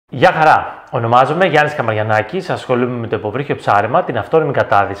Γεια χαρά! Ονομάζομαι Γιάννης Καμαριανάκης, ασχολούμαι με το υποβρύχιο ψάρεμα, την αυτόνομη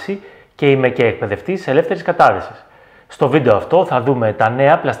κατάδυση και είμαι και εκπαιδευτής ελεύθερης κατάδυσης. Στο βίντεο αυτό θα δούμε τα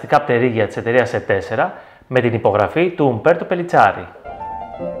νέα πλαστικά πτερύγια της εταιρείας E4 με την υπογραφή του Umberto Pelizzari.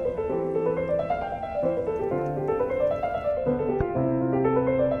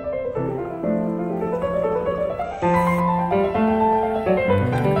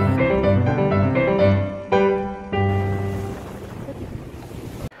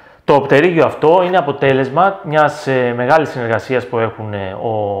 Το πτερύγιο αυτό είναι αποτέλεσμα μιας μεγάλης συνεργασίας που έχουν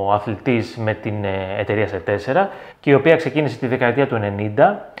ο αθλητής με την εταιρεία E4 και η οποία ξεκίνησε τη δεκαετία του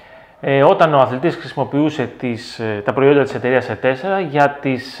 90 όταν ο αθλητής χρησιμοποιούσε τα προϊόντα της εταιρείας E4 για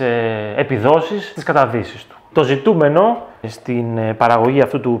τις επιδόσεις της καταδύσης του. Το ζητούμενο στην παραγωγή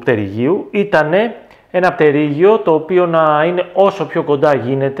αυτού του πτερυγίου ήταν ένα πτερύγιο το οποίο να είναι όσο πιο κοντά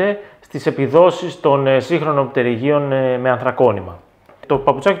γίνεται στις επιδόσεις των σύγχρονων πτερυγίων με ανθρακόνημα. Το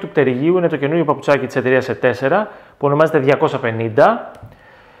παπουτσάκι του πτερυγίου είναι το καινούριο παπουτσάκι της εταιρείας E4 που ονομάζεται 250,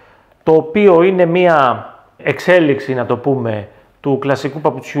 το οποίο είναι μια εξέλιξη, να το πούμε, του κλασικού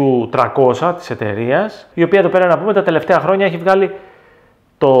παπουτσιού 300 της εταιρείας, η οποία εδώ πέρα, να πούμε, τα τελευταία χρόνια έχει βγάλει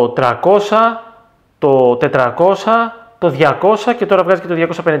το 300, το 400, το 200 και τώρα βγάζει και το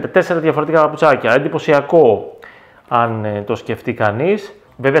 250. 4 διαφορετικά παπουτσάκια. Εντυπωσιακό αν το σκεφτεί κανείς.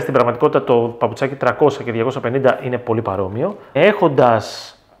 Βέβαια, στην πραγματικότητα το παπουτσάκι 300 και 250 είναι πολύ παρόμοιο.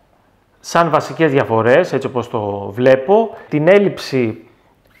 Έχοντας σαν βασικές διαφορές, έτσι όπως το βλέπω, την έλλειψη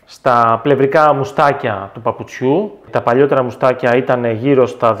στα πλευρικά μουστάκια του παπουτσιού. Τα παλιότερα μουστάκια ήταν γύρω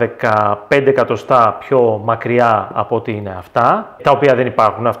στα 15 εκατοστά πιο μακριά από ό,τι είναι αυτά, τα οποία δεν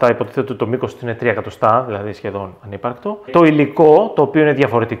υπάρχουν. Αυτά υποτίθεται ότι το μήκος είναι 3 εκατοστά, δηλαδή σχεδόν ανύπαρκτο. Το υλικό, το οποίο είναι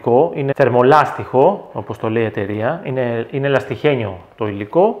διαφορετικό, είναι θερμολάστιχο, όπως το λέει η εταιρεία, είναι λαστιχένιο το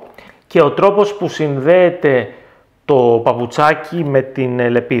υλικό και ο τρόπος που συνδέεται το παπουτσάκι με την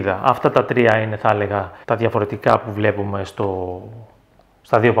λεπίδα. Αυτά τα τρία είναι, θα έλεγα, τα διαφορετικά που βλέπουμε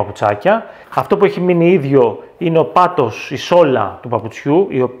στα δύο παπουτσάκια. Αυτό που έχει μείνει ίδιο είναι ο πάτος, η σόλα του παπουτσιού,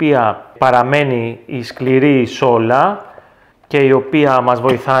 η οποία παραμένει η σκληρή σόλα και η οποία μας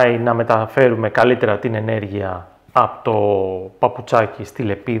βοηθάει να μεταφέρουμε καλύτερα την ενέργεια από το παπουτσάκι στη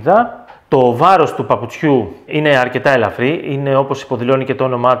λεπίδα. Το βάρος του παπουτσιού είναι αρκετά ελαφρύ, είναι, όπως υποδηλώνει και το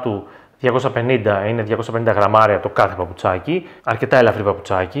όνομά του, 250, είναι 250 γραμμάρια το κάθε παπουτσάκι, αρκετά ελαφρύ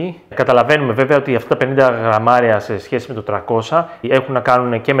παπουτσάκι. Καταλαβαίνουμε βέβαια ότι αυτά τα 50 γραμμάρια σε σχέση με το 300 έχουν να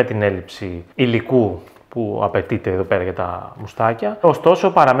κάνουν και με την έλλειψη υλικού που απαιτείται εδώ πέρα για τα μουστάκια.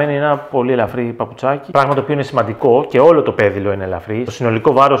 Ωστόσο, παραμένει ένα πολύ ελαφρύ παπουτσάκι, πράγμα το οποίο είναι σημαντικό και όλο το πέδιλο είναι ελαφρύ. Το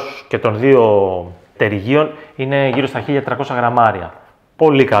συνολικό βάρος και των δύο πτερυγίων είναι γύρω στα 1300 γραμμάρια.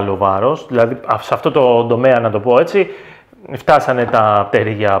 Πολύ καλό βάρος, δηλαδή σε αυτό το τομέα, να το πω έτσι, φτάσανε τα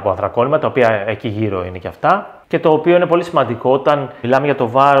πτερύγια από ανθρακόνημα, τα οποία εκεί γύρω είναι και αυτά. Και το οποίο είναι πολύ σημαντικό όταν μιλάμε για το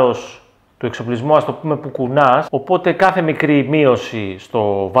βάρος του εξοπλισμού, ας το πούμε, που κουνάς. Οπότε κάθε μικρή μείωση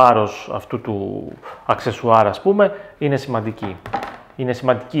στο βάρος αυτού του αξεσουάρ, ας πούμε, είναι σημαντική. Είναι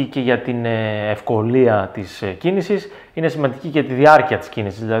σημαντική και για την ευκολία της κίνησης, είναι σημαντική και για τη διάρκεια της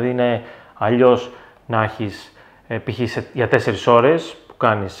κίνησης. Δηλαδή είναι αλλιώς να έχεις π.χ. για 4 ώρες που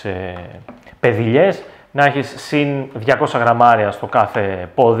κάνεις πεδιλιές, να έχεις συν 200 γραμμάρια στο κάθε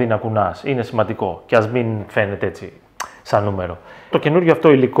πόδι να κουνάς. Είναι σημαντικό και ας μην φαίνεται έτσι σαν νούμερο. Το καινούριο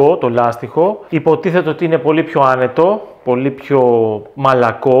αυτό υλικό, το λάστιχο, υποτίθεται ότι είναι πολύ πιο άνετο, πολύ πιο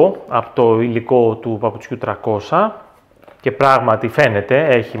μαλακό από το υλικό του παπουτσιού 300 και πράγματι φαίνεται,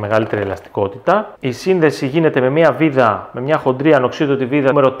 έχει μεγαλύτερη ελαστικότητα. Η σύνδεση γίνεται με μια βίδα, με μια χοντρή ανοξίδωτη βίδα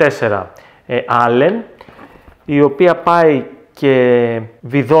νούμερο 4 Allen, η οποία πάει και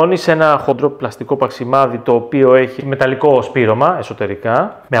βιδώνει σε ένα χοντρό πλαστικό παξιμάδι το οποίο έχει μεταλλικό σπήρωμα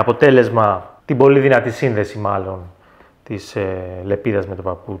εσωτερικά, με αποτέλεσμα την πολύ δυνατή σύνδεση μάλλον της λεπίδας με το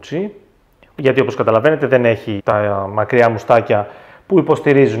παπούτσι, γιατί όπως καταλαβαίνετε δεν έχει τα μακριά μουστάκια που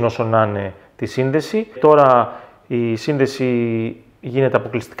υποστηρίζουν όσο να είναι τη σύνδεση. Τώρα η σύνδεση γίνεται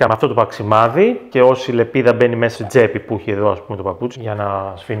αποκλειστικά με αυτό το παξιμάδι και όση λεπίδα μπαίνει μέσα στη τσέπη που έχει εδώ, ας πούμε, το παπούτσι για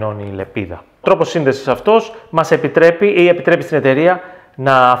να σφινώνει η λεπίδα. Ο τρόπος σύνδεσης αυτός μας επιτρέπει στην εταιρεία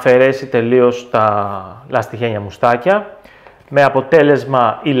να αφαιρέσει τελείως τα λαστιχένια μουστάκια, με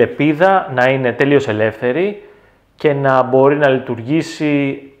αποτέλεσμα η λεπίδα να είναι τελείως ελεύθερη και να μπορεί να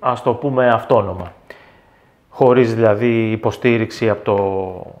λειτουργήσει, ας το πούμε, αυτόνομα, χωρίς δηλαδή υποστήριξη από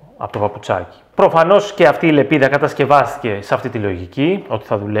το παπουτσάκι. Προφανώς και αυτή η λεπίδα κατασκευάστηκε σε αυτή τη λογική, ότι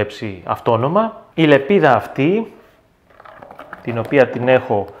θα δουλέψει αυτόνομα. Η λεπίδα αυτή, την οποία την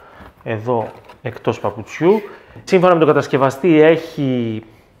έχω εδώ εκτός παπουτσιού, σύμφωνα με τον κατασκευαστή έχει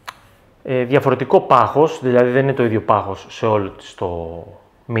διαφορετικό πάχος, δηλαδή δεν είναι το ίδιο πάχος σε όλο το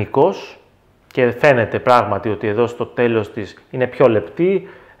μήκος και φαίνεται πράγματι ότι εδώ στο τέλος της είναι πιο λεπτή,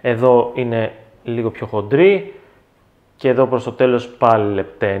 Εδώ είναι λίγο πιο χοντρή και εδώ προς το τέλος πάλι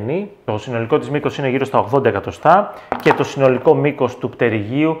λεπταίνει. Το συνολικό της μήκος είναι γύρω στα 80 εκατοστά και το συνολικό μήκος του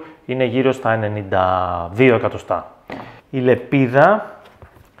πτερυγίου είναι γύρω στα 92 εκατοστά. Η λεπίδα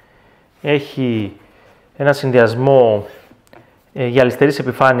έχει ένα συνδυασμό γυαλιστερής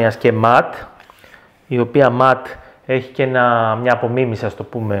επιφάνειας και ματ, η οποία ματ έχει και μια απομίμηση, ας το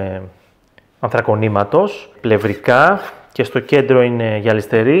πούμε, ανθρακονήματος. Πλευρικά και στο κέντρο είναι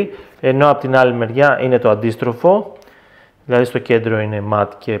γυαλιστερή, ενώ από την άλλη μεριά είναι το αντίστροφο, δηλαδή στο κέντρο είναι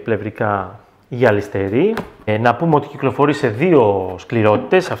ματ και πλευρικά γυαλιστερή. Να πούμε ότι κυκλοφορεί σε δύο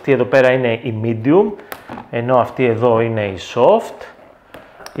σκληρότητες, αυτή εδώ πέρα είναι η medium, ενώ αυτή εδώ είναι η soft.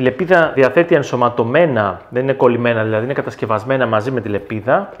 Η λεπίδα διαθέτει ενσωματωμένα, δεν είναι κολλημένα, δηλαδή είναι κατασκευασμένα μαζί με τη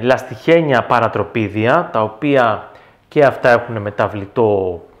λεπίδα, λαστιχένια παρατροπίδια, τα οποία και αυτά έχουν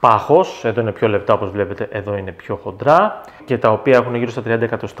μεταβλητό πάχος, εδώ είναι πιο λεπτά όπως βλέπετε, εδώ είναι πιο χοντρά, και τα οποία έχουν γύρω στα 30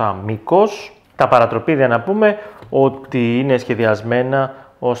 εκατοστά μήκος. Τα παρατροπίδια, να πούμε ότι είναι σχεδιασμένα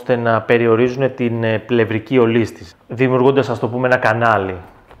ώστε να περιορίζουν την πλευρική ολίσθηση, δημιουργώντας, ας το πούμε, ένα κανάλι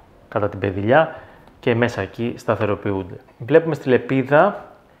κατά την πεδιλιά και μέσα εκεί σταθεροποιούνται. Βλέπουμε στη λεπίδα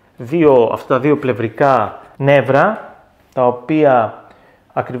αυτά τα δύο πλευρικά νεύρα, τα οποία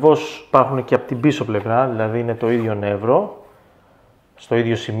ακριβώς υπάρχουν και από την πίσω πλευρά, δηλαδή είναι το ίδιο νεύρο, στο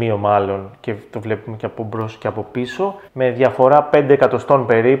ίδιο σημείο μάλλον, και το βλέπουμε και από μπρος και από πίσω, με διαφορά 5 εκατοστών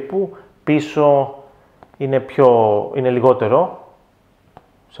περίπου. Πίσω είναι λιγότερο,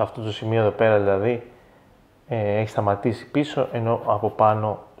 σε αυτό το σημείο εδώ πέρα δηλαδή έχει σταματήσει πίσω, ενώ από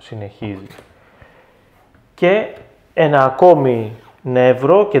πάνω συνεχίζει. Και ένα ακόμη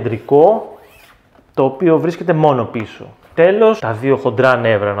νεύρο κεντρικό, το οποίο βρίσκεται μόνο πίσω. Τέλος, τα δύο χοντρά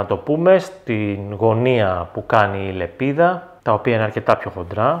νεύρα, να το πούμε, στην γωνία που κάνει η λεπίδα, τα οποία είναι αρκετά πιο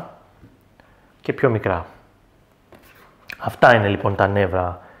χοντρά και πιο μικρά. Αυτά είναι λοιπόν τα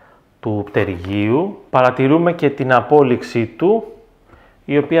νεύρα του πτερυγίου. Παρατηρούμε και την απόλυξή του,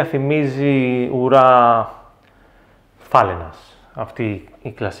 η οποία θυμίζει ουρά φάλαινας. Αυτή η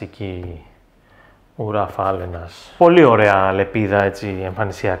κλασική ουρά φάλαινας. Πολύ ωραία λεπίδα, έτσι,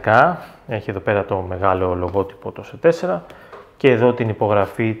 εμφανισιακά. Έχει εδώ πέρα το μεγάλο λογότυπο, το C4, και εδώ την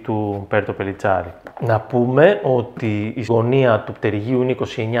υπογραφή του Umberto Pelizzari. Να πούμε ότι η γωνία του πτερυγίου είναι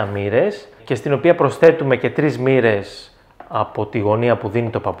 29 μοίρες και στην οποία προσθέτουμε και 3 μοίρες από τη γωνία που δίνει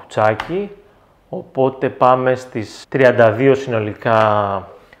το παπουτσάκι, οπότε πάμε στις 32 συνολικά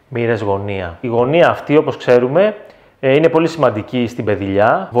μοίρες γωνία. Η γωνία αυτή, όπως ξέρουμε, είναι πολύ σημαντική στην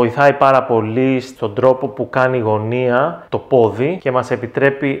πεδιλιά, βοηθάει πάρα πολύ στον τρόπο που κάνει η γωνία το πόδι και μας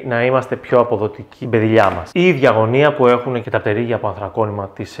επιτρέπει να είμαστε πιο αποδοτικοί στην πεδιλιά μας. Η ίδια γωνία που έχουν και τα πτερύγια από ανθρακόνημα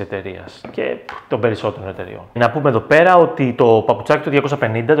της εταιρείας και των περισσότερων εταιρεών. Να πούμε εδώ πέρα ότι το παπουτσάκι του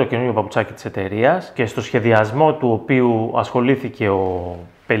 250, το καινούργιο παπουτσάκι της εταιρείας, και στο σχεδιασμό του οποίου ασχολήθηκε ο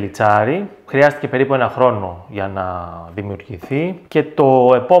Πελιτσάρη, χρειάστηκε περίπου 1 χρόνο για να δημιουργηθεί, και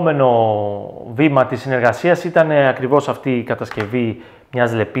το επόμενο βήμα της συνεργασίας ήταν ακριβώς αυτή η κατασκευή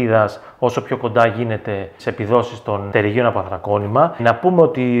μιας λεπίδας όσο πιο κοντά γίνεται σε επιδόσεις των πτερυγίων από ανθρακόνημα. Να πούμε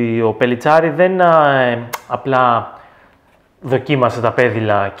ότι ο Πελιτσάρη δεν απλά δοκίμασε τα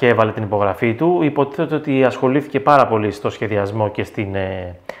πέδιλα και έβαλε την υπογραφή του. Υποτίθεται ότι ασχολήθηκε πάρα πολύ στο σχεδιασμό και στην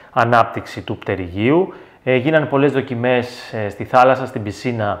ανάπτυξη του πτερυγίου. Γίνανε πολλές δοκιμές στη θάλασσα, στην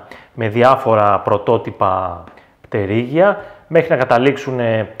πισίνα, με διάφορα πρωτότυπα πτερύγια, μέχρι να καταλήξουν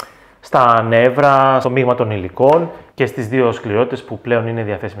στα νεύρα, στο μείγμα των υλικών και στις δύο σκληρότητες που πλέον είναι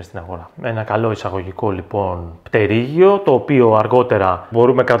διαθέσιμες στην αγορά. Ένα καλό εισαγωγικό λοιπόν πτερύγιο, το οποίο αργότερα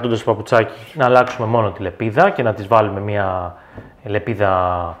μπορούμε, κρατώντας το παπουτσάκι, να αλλάξουμε μόνο τη λεπίδα και να της βάλουμε μια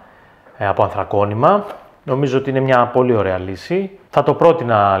λεπίδα από ανθρακόνημα. Νομίζω ότι είναι μια πολύ ωραία λύση. Θα το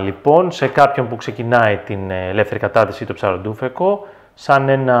πρότεινα λοιπόν σε κάποιον που ξεκινάει την ελεύθερη κατάρτιση του ψαροντούφεκο σαν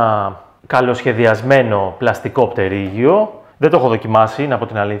ένα καλοσχεδιασμένο πλαστικό πτερύγιο. Δεν το έχω δοκιμάσει, να πω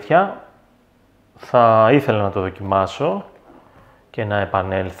την αλήθεια. Θα ήθελα να το δοκιμάσω και να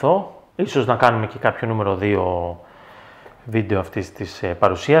επανέλθω. Ίσως να κάνουμε και κάποιο νούμερο 2 βίντεο αυτής της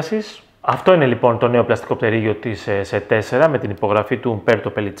παρουσίασης. Αυτό είναι λοιπόν το νέο πλαστικό πτερύγιο της C4 με την υπογραφή του Umberto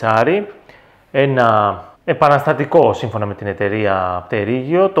Pelizzari. Ένα επαναστατικό, σύμφωνα με την εταιρεία,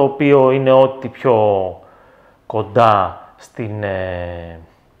 πτερύγιο, το οποίο είναι ό,τι πιο κοντά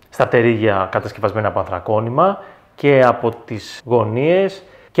στα πτερύγια κατασκευασμένα από ανθρακόνημα, και από τις γωνίες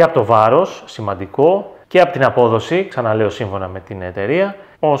και από το βάρος, σημαντικό, και από την απόδοση, ξαναλέω σύμφωνα με την εταιρεία,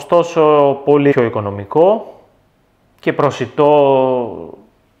 ωστόσο πολύ πιο οικονομικό και προσιτό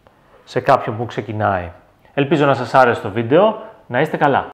σε κάποιον που ξεκινάει. Ελπίζω να σας άρεσε το βίντεο, να είστε καλά!